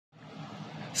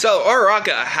So,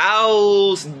 Uraraka,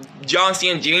 how's John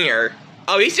Cena Jr.?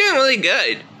 Oh, he's doing really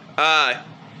good.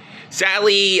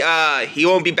 Sadly, he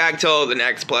won't be back till the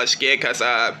next Plush Skit, because,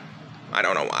 I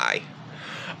don't know why.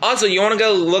 Also, you want to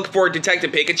go look for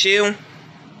Detective Pikachu?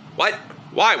 What?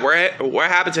 Why?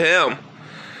 What happened to him?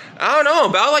 I don't know,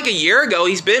 about like a year ago,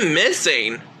 he's been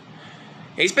missing.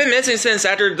 He's been missing since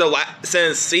after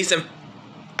the season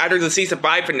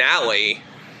 5 finale.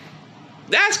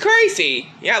 That's crazy.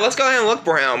 Yeah, let's go ahead and look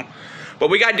for him. But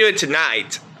we gotta do it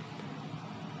tonight.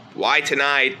 Why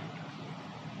tonight?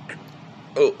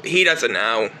 Oh, he doesn't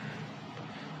know.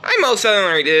 I most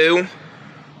certainly do.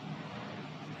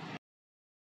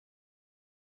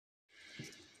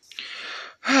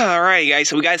 Alright, guys,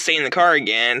 so we gotta stay in the car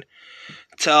again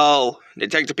till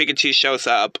Detective Pikachu shows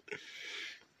up.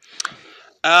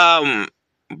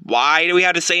 Why do we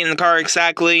have to stay in the car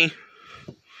exactly?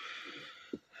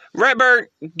 Redbird,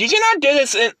 did you not do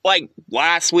this in, like,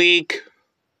 last week?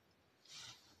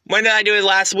 When did I do it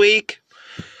last week?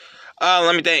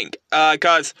 Let me think.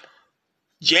 Cause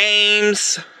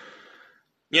James,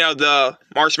 you know, the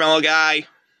marshmallow guy,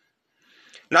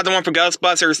 not the one from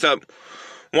Ghostbusters, the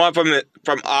one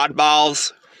from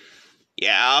Oddballs.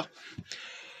 Yeah.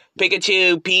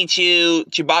 Pikachu, Pichu,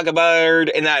 Chewbacca Bird,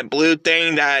 and that blue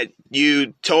thing that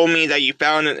you told me that you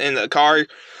found in the car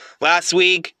last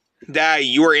week, that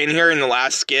you were in here in the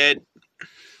last skit.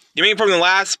 You mean from the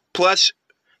last Plush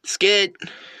Skit?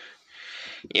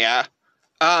 Yeah.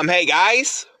 Hey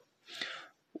guys.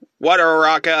 What,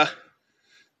 Uraraka?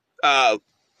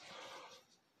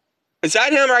 Is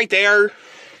that him right there?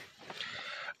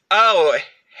 Oh,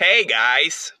 hey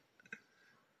guys.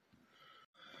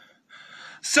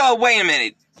 So, wait a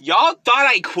minute. Y'all thought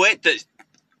I quit the...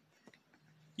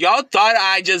 Y'all thought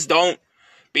I just don't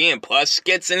be in Plush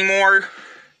Skits anymore?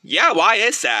 Yeah, why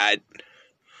is that?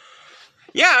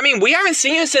 Yeah, I mean, we haven't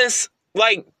seen you since,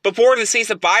 like, before the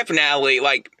season 5 finale,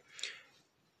 like,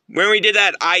 when we did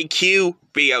that IQ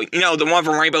video, you know, the one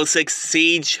from Rainbow Six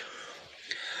Siege.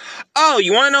 Oh,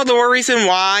 you want to know the reason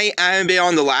why I haven't been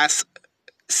on the last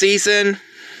season?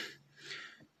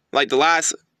 Like, the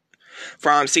last,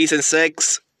 from season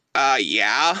 6?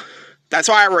 Yeah. That's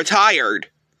why I retired.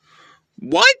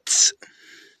 What?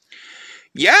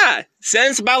 Yeah,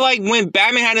 since about, like, when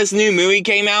Batman had his new movie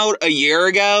came out a year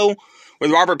ago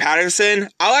with Robert Pattinson,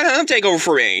 I let him take over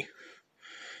for me.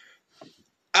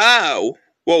 Oh,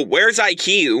 well, where's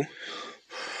IQ?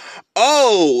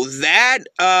 Oh, that,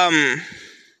 I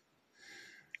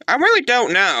really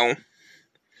don't know.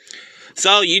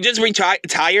 So, you just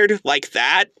retired like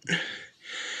that?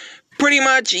 Pretty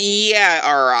much, yeah,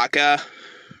 Uraraka.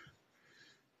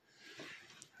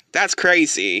 That's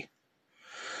crazy.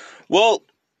 Well,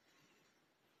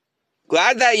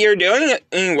 glad that you're doing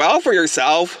well for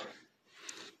yourself.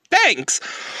 Thanks.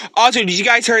 Also, did you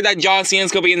guys hear that John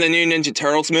Cena's gonna be in the new Ninja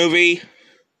Turtles movie?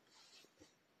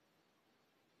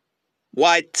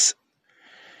 What?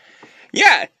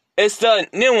 Yeah, it's the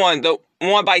new one, the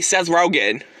one by Seth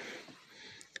Rogen.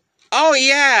 Oh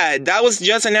yeah, that was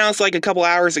just announced like a couple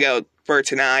hours ago for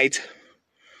tonight.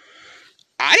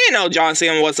 I didn't know John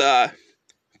Cena was a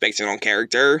fictional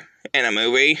character in a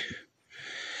movie.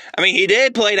 I mean, he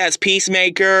did play it as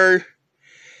Peacemaker,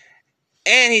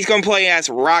 and he's going to play as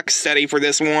Rocksteady for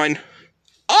this one.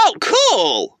 Oh,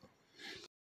 cool!